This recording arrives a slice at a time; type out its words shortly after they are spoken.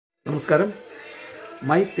നമസ്കാരം.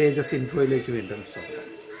 മൈ തേജസ് ഇൻഫോയിലേക്ക് വീണ്ടും സ്വാഗതം.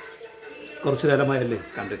 കുറച്ചു കാലമായല്ലേ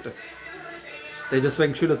കണ്ടിട്ട്. തേജസ്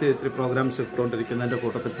ഇൻഫോയിൽ ഒത്തിരി പ്രോഗ്രാംസ് ഇട്ടുകൊണ്ടിരിക്കുന്നതിൻ്റെ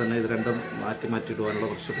കൂട്ടത്തിൽ തന്നെ ഇത് രണ്ടും മാറ്റിയിടുവാനുള്ള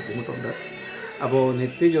കുറച്ച് ബുദ്ധിമുട്ടുണ്ട്. അപ്പോൾ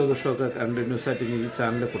നിത്യജ്യോതിഷമൊക്കെ കണ്ടിന്യൂസ് ആയിട്ട് ഈ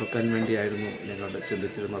ചാനൽ കൊടുക്കാൻ വേണ്ടിയായിരുന്നു ഞങ്ങൾ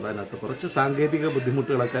ചിന്തിച്ചിരുന്നത്. അതിനകത്ത് കുറച്ച് സാങ്കേതിക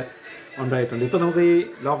ബുദ്ധിമുട്ടുകളൊക്കെ ഉണ്ടായിട്ടുണ്ട്. ഇപ്പോൾ നമുക്ക് ഈ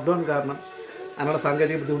ലോക്ക്ഡൗൺ കാരണം അങ്ങനെയുള്ള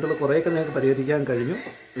സാങ്കേതിക ബുദ്ധിമുട്ടുകൾ കുറേയൊക്കെ ഞങ്ങൾക്ക് പരിഹരിക്കാൻ കഴിഞ്ഞു.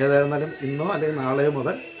 ഏതായിരുന്നാലും ഇന്നോ അല്ലെങ്കിൽ നാളെയോ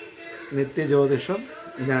മുതൽ നിത്യജ്യോതിഷം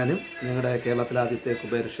ഞാനും ഞങ്ങളുടെ കേരളത്തിലെ ആദ്യത്തെ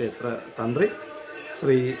കുബേരക്ഷേത്ര തന്ത്രി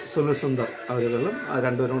ശ്രീ സുനിൽ സുന്ദർ അവരുകളും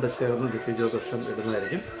രണ്ടുപേരും കൂടെ ചേർന്ന് നിത്യജ്യോതിഷം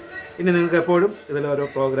ഇടുന്നതായിരിക്കും. ഇനി നിങ്ങൾക്ക് എപ്പോഴും ഇതിലോരോ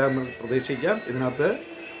പ്രോഗ്രാമുകൾ പ്രതീക്ഷിക്കാം. ഇതിനകത്ത്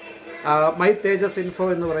മൈ തേജസ് ഇൻഫോ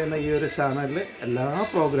എന്ന് പറയുന്ന ഈ ഒരു ചാനലിൽ എല്ലാ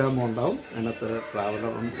പ്രോഗ്രാമും ഉണ്ടാവും. അതിനകത്ത്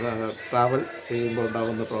ട്രാവൽ ചെയ്യുമ്പോൾ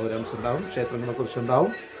ഉണ്ടാകുന്ന പ്രോഗ്രാംസ് ഉണ്ടാവും,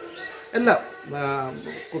 ക്ഷേത്രങ്ങളെക്കുറിച്ചുണ്ടാവും, എല്ലാം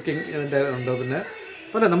കുക്കിംഗ് ഇതിൻ്റെ ഉണ്ട്. പിന്നെ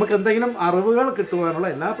അല്ല, നമുക്ക് എന്തെങ്കിലും അറിവുകൾ കിട്ടുവാനുള്ള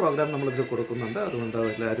എല്ലാ പ്രോഗ്രാമും നമ്മളിത് കൊടുക്കുന്നുണ്ട്. അതുകൊണ്ട്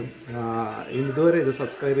എല്ലാവരും ഇതുവരെ ഇത്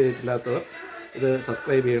സബ്സ്ക്രൈബ് ചെയ്തിട്ടില്ലാത്തവർ ഇത്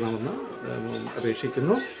സബ്സ്ക്രൈബ് ചെയ്യണമെന്ന്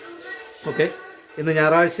അപേക്ഷിക്കുന്നു. ഓക്കെ, ഇന്ന്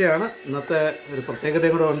ഞായറാഴ്ചയാണ്. ഇന്നത്തെ ഒരു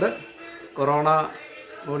പ്രത്യേകതയും കൂടെ ഉണ്ട്. കൊറോണ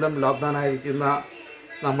മൂലം ലോക്ക്ഡൗൺ ആയിരിക്കുന്ന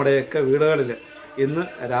നമ്മുടെയൊക്കെ വീടുകളിൽ ഇന്ന്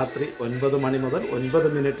രാത്രി 9 മണി മുതൽ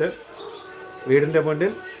 9 മിനിറ്റ് വീടിൻ്റെ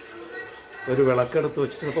മുന്നിൽ ഒരു വിളക്കെടുത്ത്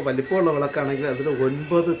വെച്ചിട്ട്, ഇപ്പോൾ വലിപ്പമുള്ള വിളക്കാണെങ്കിൽ അതിൽ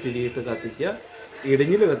 9 തിരിയിട്ട് കത്തിക്കുക.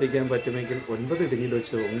 ഇടുങ്ങിൽ കത്തിക്കാൻ പറ്റുമെങ്കിൽ 9 ഇടുങ്ങിൽ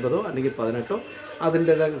വെച്ച് 9 അല്ലെങ്കിൽ 18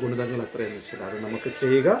 അതിൻ്റേതായ ഗുണിതങ്ങൾ എത്രയെന്ന് വെച്ചാൽ അത് നമുക്ക്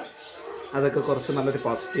ചെയ്യുക. അതൊക്കെ കുറച്ച് നല്ലൊരു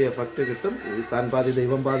പോസിറ്റീവ് എഫക്റ്റ് കിട്ടും. ഈ താൻ പാതി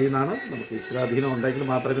ദൈവം പാതി എന്നാണ്. നമുക്ക് ഈശ്വരാധീനം ഉണ്ടെങ്കിൽ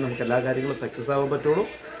മാത്രമേ നമുക്ക് എല്ലാ കാര്യങ്ങളും സക്സസ് ആവാൻ പറ്റുള്ളൂ.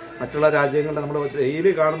 മറ്റുള്ള രാജ്യങ്ങളിൽ നമ്മൾ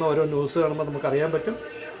ഡെയിലി കാണുന്ന ഓരോ ന്യൂസ് കാണുമ്പോൾ നമുക്കറിയാൻ പറ്റും,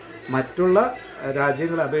 മറ്റുള്ള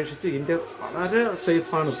രാജ്യങ്ങളെ അപേക്ഷിച്ച് ഇന്ത്യ വളരെ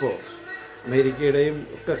സേഫാണ്. ഇപ്പോൾ അമേരിക്കയുടെയും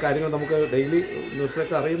ഒക്കെ കാര്യങ്ങൾ നമുക്ക് ഡെയിലി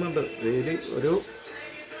ന്യൂസിലൊക്കെ അറിയുന്നുണ്ട്. ഡെയിലി ഒരു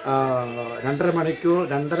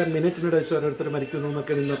 2.5 മിനിറ്റിനിടെ വെച്ച് ഓരോരുത്തർ മരിക്കുന്നു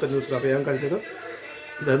എന്നൊക്കെ ഇന്നത്തെ ന്യൂസിൽ അറിയാൻ കഴിഞ്ഞത്.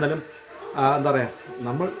 ഇതെന്നാലും എന്താ പറയുക,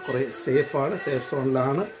 നമ്മൾ കുറേ സേഫാണ്, സേഫ്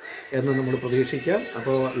സോണിലാണ് എന്ന് നമ്മൾ പ്രതീക്ഷിക്കാം.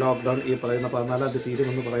 അപ്പോൾ ലോക്ക്ഡൗൺ ഈ പറയുന്ന 14-ാം തീയതി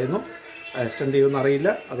തീരുമെന്ന് പറയുന്നു. എക്സ്റ്റെൻഡ് ചെയ്യുമെന്ന് അറിയില്ല.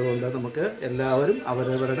 അതുകൊണ്ട് നമുക്ക് എല്ലാവരും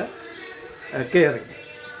അവരവരുടെ കെയറിങ്,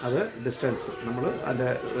 അത് ഡിസ്റ്റൻസ്, നമ്മൾ അതിൻ്റെ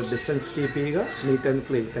ഡിസ്റ്റൻസ് കീപ്പ് ചെയ്യുക, നീറ്റ് ആൻഡ്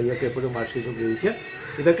ക്ലീൻ, കൈയൊക്കെ എപ്പോഴും വാഷ് ചെയ്ത് ഉപയോഗിക്കുക.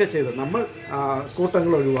 ഇതൊക്കെ ചെയ്ത് നമ്മൾ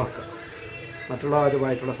കൂട്ടങ്ങൾ ഒഴിവാക്കുക.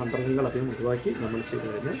 മറ്റുള്ളവരുമായിട്ടുള്ള സമ്പർക്കങ്ങൾ അധികം ഒഴിവാക്കി നമ്മൾ ചെയ്തു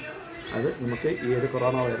കഴിഞ്ഞാൽ അത് നമുക്ക് ഈ ഒരു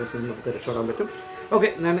കൊറോണ വൈറസിൽ നിന്ന് നമുക്ക് രക്ഷപ്പെടാൻ പറ്റും. ഓക്കെ,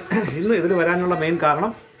 ഞാൻ ഇന്ന് ഇതിൽ വരാനുള്ള മെയിൻ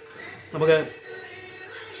കാരണം, നമുക്ക്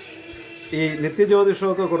ഈ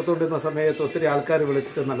നിത്യജ്യോതിഷമൊക്കെ കൊടുത്തുകൊണ്ടിരുന്ന സമയത്ത് ഒത്തിരി ആൾക്കാർ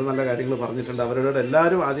വിളിച്ചിട്ട് നല്ല നല്ല കാര്യങ്ങൾ പറഞ്ഞിട്ടുണ്ട്. അവരോട്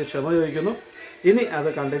എല്ലാവരും ആദ്യം ക്ഷമ ചോദിക്കുന്നു. ഇനി അത്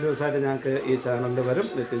കണ്ടിന്യൂസ് ആയിട്ട് ഞങ്ങൾക്ക് ഈ ചാനലിൽ വരും.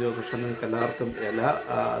 നിത്യജ്യോതിഷം നിങ്ങൾക്ക് എല്ലാവർക്കും എല്ലാ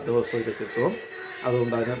ദിവസവും ഇത് കിട്ടും.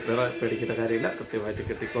 അതുകൊണ്ട് അതിന് വേറെ പേടിക്കേണ്ട കാര്യമില്ല, കൃത്യമായിട്ട്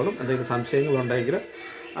കിട്ടിക്കോളും. എന്തെങ്കിലും സംശയങ്ങളുണ്ടെങ്കിൽ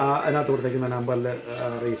അതിനകത്ത് കൊടുത്തേക്കുന്ന നമ്പറിൽ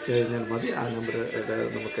റീച്ച് കഴിഞ്ഞാൽ മതി. ആ നമ്പർ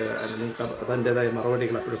നമുക്ക് അതിൻ്റേതായ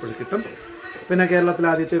മറുപടികൾ അപ്പോഴപ്പോഴും കിട്ടും. പിന്നെ കേരളത്തിലെ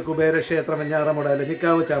ആദ്യത്തെ കുബേരക്ഷേത്രം വെഞ്ഞാറമൂട്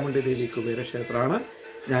അലഞ്ഞിക്കാവ് ചാമുണ്ഡി ദേവി കുബേരക്ഷേത്രമാണ്.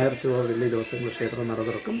 ഞായർ ചൊവ്വ വെള്ളി ദിവസങ്ങളിൽ ക്ഷേത്രം നട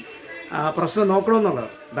തുറക്കും. പ്രശ്നം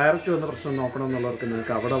നോക്കണമെന്നുള്ളവർ, ഡയറക്റ്റ് വന്ന് പ്രശ്നം നോക്കണമെന്നുള്ളവർക്ക്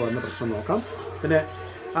നിങ്ങൾക്ക് അവിടെ വന്ന് പ്രശ്നം നോക്കാം. പിന്നെ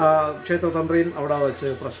ക്ഷേത്രതന്ത്രിയും അവിടെ വെച്ച്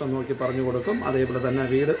പ്രശ്നം നോക്കി പറഞ്ഞു കൊടുക്കും. അതേപോലെ തന്നെ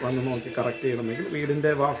വീട് വന്ന് നോക്കി കറക്റ്റ് ചെയ്യണമെങ്കിൽ,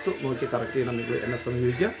 വീടിൻ്റെ വാസ്തു നോക്കി കറക്റ്റ് ചെയ്യണമെങ്കിൽ എന്നെ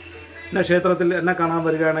സമീപിക്കുക. പിന്നെ ക്ഷേത്രത്തിൽ എന്നെ കാണാൻ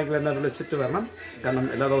വരികയാണെങ്കിൽ എന്നെ വിളിച്ചിട്ട് വരണം. കാരണം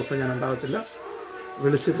എല്ലാ ദിവസവും ഞാൻ ഉണ്ടാകത്തില്ല.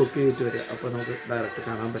 വിളിച്ച് ബുക്ക് ചെയ്തിട്ട് വരിക, അപ്പോൾ നമുക്ക് ഡയറക്റ്റ്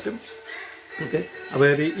കാണാൻ പറ്റും. ഓക്കെ, അപ്പോൾ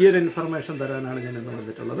ഈ ഒരു ഇൻഫർമേഷൻ തരാനാണ് ഞാൻ ഇന്ന്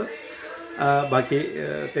വന്നിട്ടുള്ളത്. ബാക്കി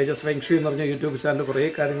തേജസ് വെങ്ഷി എന്ന് പറഞ്ഞ യൂട്യൂബ് ചാനൽ കുറേ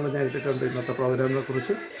കാര്യങ്ങൾ ഞാൻ ഇട്ടിട്ടുണ്ട് ഇന്നത്തെ പ്രോഗ്രാമിനെ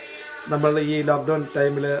കുറിച്ച്. നമ്മൾ ഈ ലോക്ക്ഡൗൺ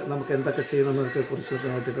ടൈമിൽ നമുക്ക് എന്തൊക്കെ ചെയ്യണമെന്നൊക്കെ കുറിച്ച്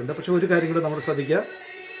ഇട്ടിട്ടുണ്ട്. പക്ഷെ ഒരു കാര്യം കൂടെ നമ്മൾ ശ്രദ്ധിക്കുക,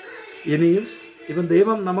 ഇനിയും ഇപ്പം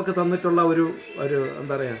ദൈവം നമുക്ക് തന്നിട്ടുള്ള ഒരു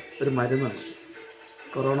എന്താ പറയുക, ഒരു മരുന്നാണ്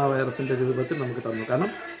കൊറോണ വൈറസിൻ്റെ രൂപത്തിൽ നമുക്ക് തന്നു. കാരണം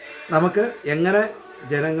നമുക്ക് എങ്ങനെ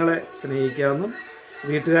ജനങ്ങളെ സ്നേഹിക്കാമെന്നും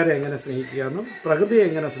വീട്ടുകാരെ എങ്ങനെ സ്നേഹിക്കാമെന്നും പ്രകൃതിയെ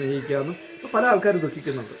എങ്ങനെ സ്നേഹിക്കാമെന്നും ഇപ്പോൾ പല ആൾക്കാർ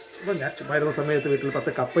ദുഃഖിക്കുന്നുണ്ട്. ഇപ്പോൾ ഞാൻ വരുന്ന സമയത്ത് വീട്ടിൽ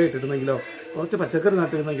 10 കപ്പ ഇട്ടിരുന്നെങ്കിലോ കുറച്ച് പച്ചക്കറി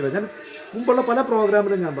നട്ടിരുന്നെങ്കിലോ, ഞാൻ മുമ്പുള്ള പല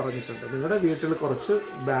പ്രോഗ്രാമിലും ഞാൻ പറഞ്ഞിട്ടുണ്ട്, നിങ്ങളുടെ വീട്ടിൽ കുറച്ച്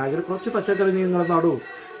ബാഗിൽ കുറച്ച് പച്ചക്കറി നിങ്ങൾ നടുവും,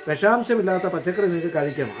 വിഷാംശമില്ലാത്ത പച്ചക്കറി നിങ്ങൾക്ക്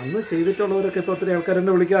കഴിക്കാം. അന്ന് ചെയ്തിട്ടുള്ളവരൊക്കെ ഇപ്പോൾ ഒത്തിരി ആൾക്കാർ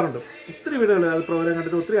എന്നെ വിളിക്കാറുണ്ട്. ഒത്തിരി വീടുകൾ അത് പ്രോഗ്രാം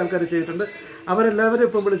കണ്ടിട്ട് ഒത്തിരി ആൾക്കാർ ചെയ്തിട്ടുണ്ട്. അവരെല്ലാവരും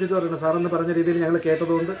ഇപ്പം വിളിച്ചിട്ട് പറയുന്നത്, സാറെന്ന് പറഞ്ഞ രീതിയിൽ ഞങ്ങൾ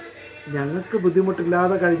കേട്ടതുകൊണ്ട് ഞങ്ങൾക്ക്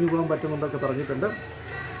ബുദ്ധിമുട്ടില്ലാതെ കഴിഞ്ഞു പോകാൻ പറ്റുന്നുണ്ടൊക്കെ പറഞ്ഞിട്ടുണ്ട്.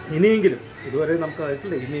 ഇനിയെങ്കിലും, ഇതുവരെ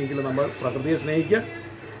നമുക്കായിട്ടില്ല, ഇനിയെങ്കിലും നമ്മൾ പ്രകൃതിയെ സ്നേഹിക്കുക.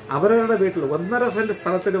 അവരവരുടെ വീട്ടിൽ 1.5 സെൻറ്റ്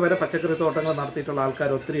സ്ഥലത്തിൽ വരെ പച്ചക്കറി തോട്ടങ്ങൾ നടത്തിയിട്ടുള്ള ആൾക്കാർ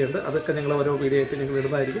ഒത്തിരിയുണ്ട്. അതൊക്കെ ഞങ്ങൾ ഓരോ വീഡിയോ ആയിട്ട് ഞങ്ങൾ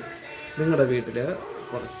ഇടുന്നതായിരിക്കും. നിങ്ങളുടെ വീട്ടിൽ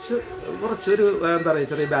കുറച്ചൊരു എന്താ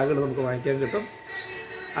പറയുക, ചെറിയ ബാഗുകൾ നമുക്ക് വാങ്ങിക്കാൻ കിട്ടും.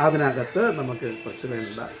 അതിനകത്ത് നമുക്ക് കുറച്ച്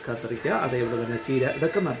വേണ്ട കത്തിരിക്ക, അതേപോലെ തന്നെ ചീര,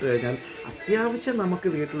 ഇതൊക്കെ നട്ടു കഴിഞ്ഞാൽ അത്യാവശ്യം നമുക്ക്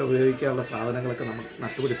വീട്ടിൽ ഉപയോഗിക്കാനുള്ള സാധനങ്ങളൊക്കെ നമ്മൾ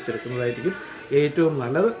നട്ടുപിടിപ്പിച്ചെടുക്കുന്നതായിരിക്കും ഏറ്റവും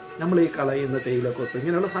നല്ലത്. നമ്മൾ ഈ കളയുന്ന തേയിലക്കൊത്ത്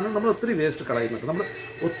ഇങ്ങനെയുള്ള സാധനം നമ്മൾ ഒത്തിരി വേസ്റ്റ് കളയുന്നുണ്ട്. നമ്മൾ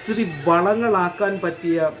ഒത്തിരി വളങ്ങളാക്കാൻ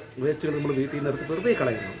പറ്റിയ വേസ്റ്റുകൾ നമ്മൾ വീട്ടിൽ നിന്ന് എടുത്ത് വെറുതെ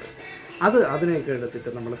കളയുന്നുണ്ട്. അതിനെയൊക്കെ എടുത്തിട്ട്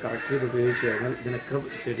നമ്മൾ കറക്റ്റ് ചെയ്ത് ഉപയോഗിച്ച് കഴിഞ്ഞാൽ ഇതിനൊക്കെ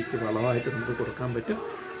ചെടിക്ക് വളമായിട്ട് നമുക്ക് കൊടുക്കാൻ പറ്റും.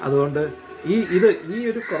 അതുകൊണ്ട് ഈ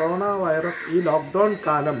ഒരു കൊറോണ വൈറസ്, ഈ ലോക്ക്ഡൗൺ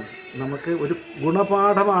കാലം നമുക്ക് ഒരു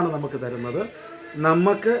ഗുണപാഠമാണ് നമുക്ക് തരുന്നത്.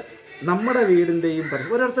 നമുക്ക് നമ്മുടെ വീടിൻ്റെയും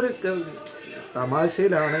ഓരോരുത്തർ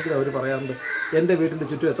തമാശയിലാണെങ്കിൽ അവർ പറയാറുണ്ട്, എൻ്റെ വീടിൻ്റെ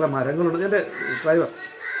ചുറ്റും എത്ര മരങ്ങളുണ്ട്. എൻ്റെ ഡ്രൈവർ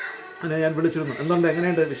ഞാൻ വിളിച്ചിരുന്നു, എന്തുണ്ട്,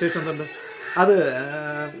 എങ്ങനെയുണ്ട്, വിശേഷം എന്തുണ്ട്? അത്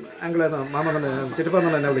അങ്കിളെന്നോ മാമെന്നോ ചിറ്റപ്പെന്നോ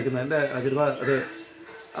എന്നെ വിളിക്കുന്നത്. എൻ്റെ ചിറ്റപ്പ അത്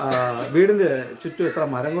വീടിൻ്റെ ചുറ്റും എത്ര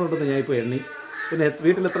മരങ്ങളുണ്ടെന്ന് ഞാൻ ഇപ്പോൾ എണ്ണി, പിന്നെ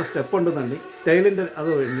വീട്ടിൽ എത്ര സ്റ്റെപ്പ് ഉണ്ടെന്ന് എണ്ണി, ടൈലിൻ്റെ അത്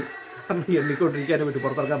എണ്ണി. കാരണം എണ്ണിക്കൊണ്ടിരിക്കാനും പറ്റി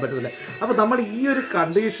പുറത്തിറക്കാൻ പറ്റുന്നില്ല. അപ്പോൾ നമ്മൾ ഈ ഒരു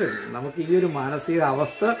കണ്ടീഷൻ, നമുക്ക് ഈ ഒരു മാനസിക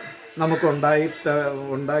അവസ്ഥ നമുക്ക്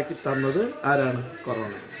ഉണ്ടാക്കി തന്നത് ആരാണ്?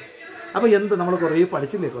 കൊറോണ. അപ്പോൾ നമ്മൾ കുറേ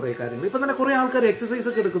പഠിച്ചില്ലേ കുറേ കാര്യങ്ങൾ. ഇപ്പം തന്നെ കുറേ ആൾക്കാർ എക്സസൈസ്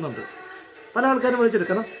ഒക്കെ എടുക്കുന്നുണ്ട്. പല ആൾക്കാരും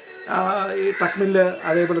വിളിച്ചെടുക്കണം. ഈ ടക്മില്ല്,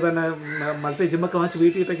 അതേപോലെ തന്നെ മൾട്ടി ജിമ്മൊക്കെ വാങ്ങിച്ച്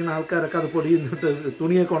വീട്ടിൽ ഇട്ടേക്കുന്ന ആൾക്കാരൊക്കെ അത് പൊടിയുന്നിട്ട്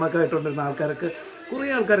തുണിയൊക്കെ ഉണക്കായിട്ടുകൊണ്ടിരുന്ന ആൾക്കാരൊക്കെ കുറേ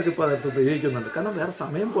ആൾക്കാരൊക്കെ ഇപ്പോൾ അതെടുത്ത് ഉപയോഗിക്കുന്നുണ്ട്. കാരണം വേറെ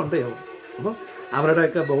സമയം കൊണ്ടേയാവും. അപ്പം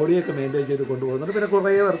അവരുടെയൊക്കെ ബോഡിയൊക്കെ മെയിൻറ്റെയിൻ ചെയ്ത് കൊണ്ടുപോകുന്നുണ്ട്. പിന്നെ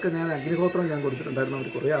കുറേ പേർക്ക് അഗ്നിഹോത്രം കൊടുത്തിട്ടുണ്ടായിരുന്നു. അവർ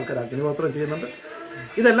കുറേ ആൾക്കാർ അഗ്നിഹോത്രം ചെയ്യുന്നുണ്ട്.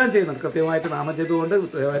 ഇതെല്ലാം ചെയ്യുന്നുണ്ട്. കൃത്യമായിട്ട് നാമം ചെയ്തുകൊണ്ട്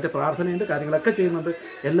കൃത്യമായിട്ട് പ്രാർത്ഥനയുണ്ട്, കാര്യങ്ങളൊക്കെ ചെയ്യുന്നുണ്ട്.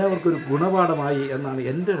 എല്ലാവർക്കും ഒരു ഗുണപാഠമായി എന്നാണ്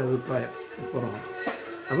എൻ്റെ ഒരു അഭിപ്രായം. കുറവാണ്.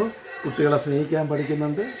 അപ്പോൾ കുട്ടികളെ സ്നേഹിക്കാൻ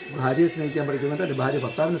പഠിക്കുന്നുണ്ട്, ഭാര്യയെ സ്നേഹിക്കാൻ പഠിക്കുന്നുണ്ട്, അല്ലെങ്കിൽ ഭാര്യ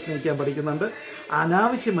ഭർത്താവിനെ സ്നേഹിക്കാൻ പഠിക്കുന്നുണ്ട്.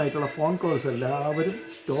 അനാവശ്യമായിട്ടുള്ള ഫോൺ കോൾസ് എല്ലാവരും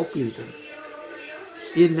സ്റ്റോപ്പ് ചെയ്തിട്ടുണ്ട്.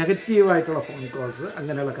 ഈ നെഗറ്റീവായിട്ടുള്ള ഫോൺ കോൾസ്,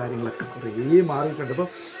 അങ്ങനെയുള്ള കാര്യങ്ങളൊക്കെ കുറേ മാറിയിട്ടുണ്ട്. ഇപ്പോൾ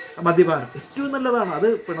മദ്യപാനം ഏറ്റവും നല്ലതാണ്. അത്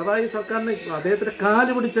പിണറായി സർക്കാരിന് അദ്ദേഹത്തിൻ്റെ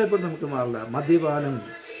കാല് പിടിച്ചപ്പോൾ നമുക്ക് മാറില്ല.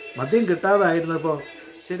 മദ്യം കിട്ടാതായിരുന്നപ്പോൾ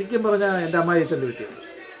ശരിക്കും പറഞ്ഞാൽ എൻ്റെ അമ്മായിച്ചൻ്റെ വീട്ടിൽ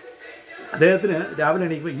അദ്ദേഹത്തിന് രാവിലെ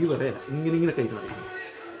എണീക്കുമ്പോൾ ഈ വരെ ഇങ്ങനെ കഴിക്കണം.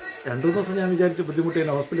 2-3 ദിവസം ഞാൻ വിചാരിച്ച് ബുദ്ധിമുട്ടി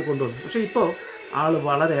എന്നെ ഹോസ്പിറ്റലിൽ കൊണ്ടുവന്നു. പക്ഷേ ഇപ്പോൾ ആൾ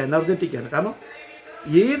വളരെ എനർജറ്റിക്കാണ്. കാരണം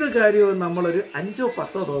ഏത് കാര്യവും നമ്മളൊരു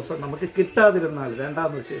 5-10 ദിവസം നമുക്ക് കിട്ടാതിരുന്നാൽ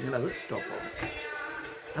വേണ്ടാന്ന് വെച്ച് കഴിഞ്ഞാൽ അത് സ്റ്റോപ്പ് ആവും.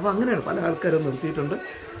 അപ്പോൾ അങ്ങനെയാണ് പല ആൾക്കാരും നിർത്തിയിട്ടുണ്ട്.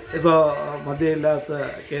 ഇപ്പോൾ മദ്യമില്ലാത്ത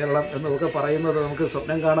കേരളം എന്നൊക്കെ പറയുന്നത് നമുക്ക്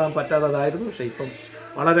സ്വപ്നം കാണാൻ പറ്റാത്തതായിരുന്നു. പക്ഷേ ഇപ്പം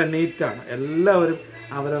വളരെ നീറ്റാണ്. എല്ലാവരും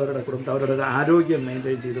അവരവരുടെ കുടുംബം, അവരുടെ ആരോഗ്യം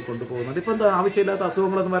മെയിൻറ്റെയിൻ ചെയ്ത് കൊണ്ടുപോകുന്നുണ്ട്. ഇപ്പം എന്താ ആവശ്യമില്ലാത്ത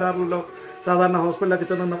അസുഖങ്ങളൊന്നും വരാറില്ലല്ലോ. സാധാരണ ഹോസ്പിറ്റലിലൊക്കെ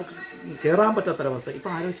ചെന്ന് നമുക്ക് കയറാൻ പറ്റാത്തൊരവസ്ഥ.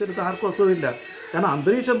 ഇപ്പോൾ ആരോഗ്യത്തിൽ ആർക്കും അസുഖമില്ല. കാരണം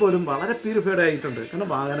അന്തരീക്ഷം പോലും വളരെ പ്യൂരിഫൈഡ് ആയിട്ടുണ്ട്. കാരണം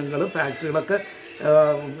വാഹനങ്ങളും ഫാക്ടറികളൊക്കെ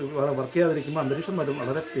വർക്ക് ചെയ്യാതിരിക്കുമ്പോൾ അന്തരീക്ഷം പോലും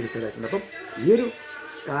വളരെ പ്യൂരിഫൈഡ് ആയിട്ടുണ്ട്. അപ്പം ഈ ഒരു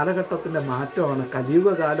കാലഘട്ടത്തിൻ്റെ മാറ്റമാണ്, കലിയുഗ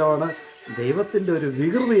കാലമാണ്, ദൈവത്തിൻ്റെ ഒരു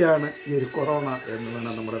വികൃതിയാണ് ഈ ഒരു കൊറോണ എന്ന്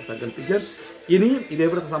വേണം നമ്മൾ സങ്കല്പിക്കാൻ. ഇനിയും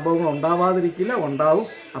ഇതേപോലത്തെ സംഭവങ്ങൾ ഉണ്ടാവാതിരിക്കില്ല, ഉണ്ടാവും.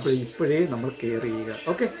 അപ്പോൾ ഇപ്പോഴേ നമ്മൾ കെയർ ചെയ്യുക.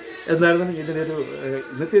 ഓക്കെ, എന്തായാലും ഇതിനൊരു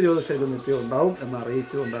നിത്യജ്യോതിഷം നിത്യം ഉണ്ടാവും എന്ന്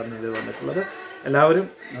അറിയിച്ചുകൊണ്ടാണ് ഇത് വന്നിട്ടുള്ളത്. എല്ലാവരും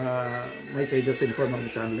മൈ തേജസ് ഇൻഫോ എന്ന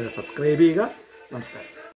ചാനൽ സബ്സ്ക്രൈബ് ചെയ്യുക. നമസ്കാരം.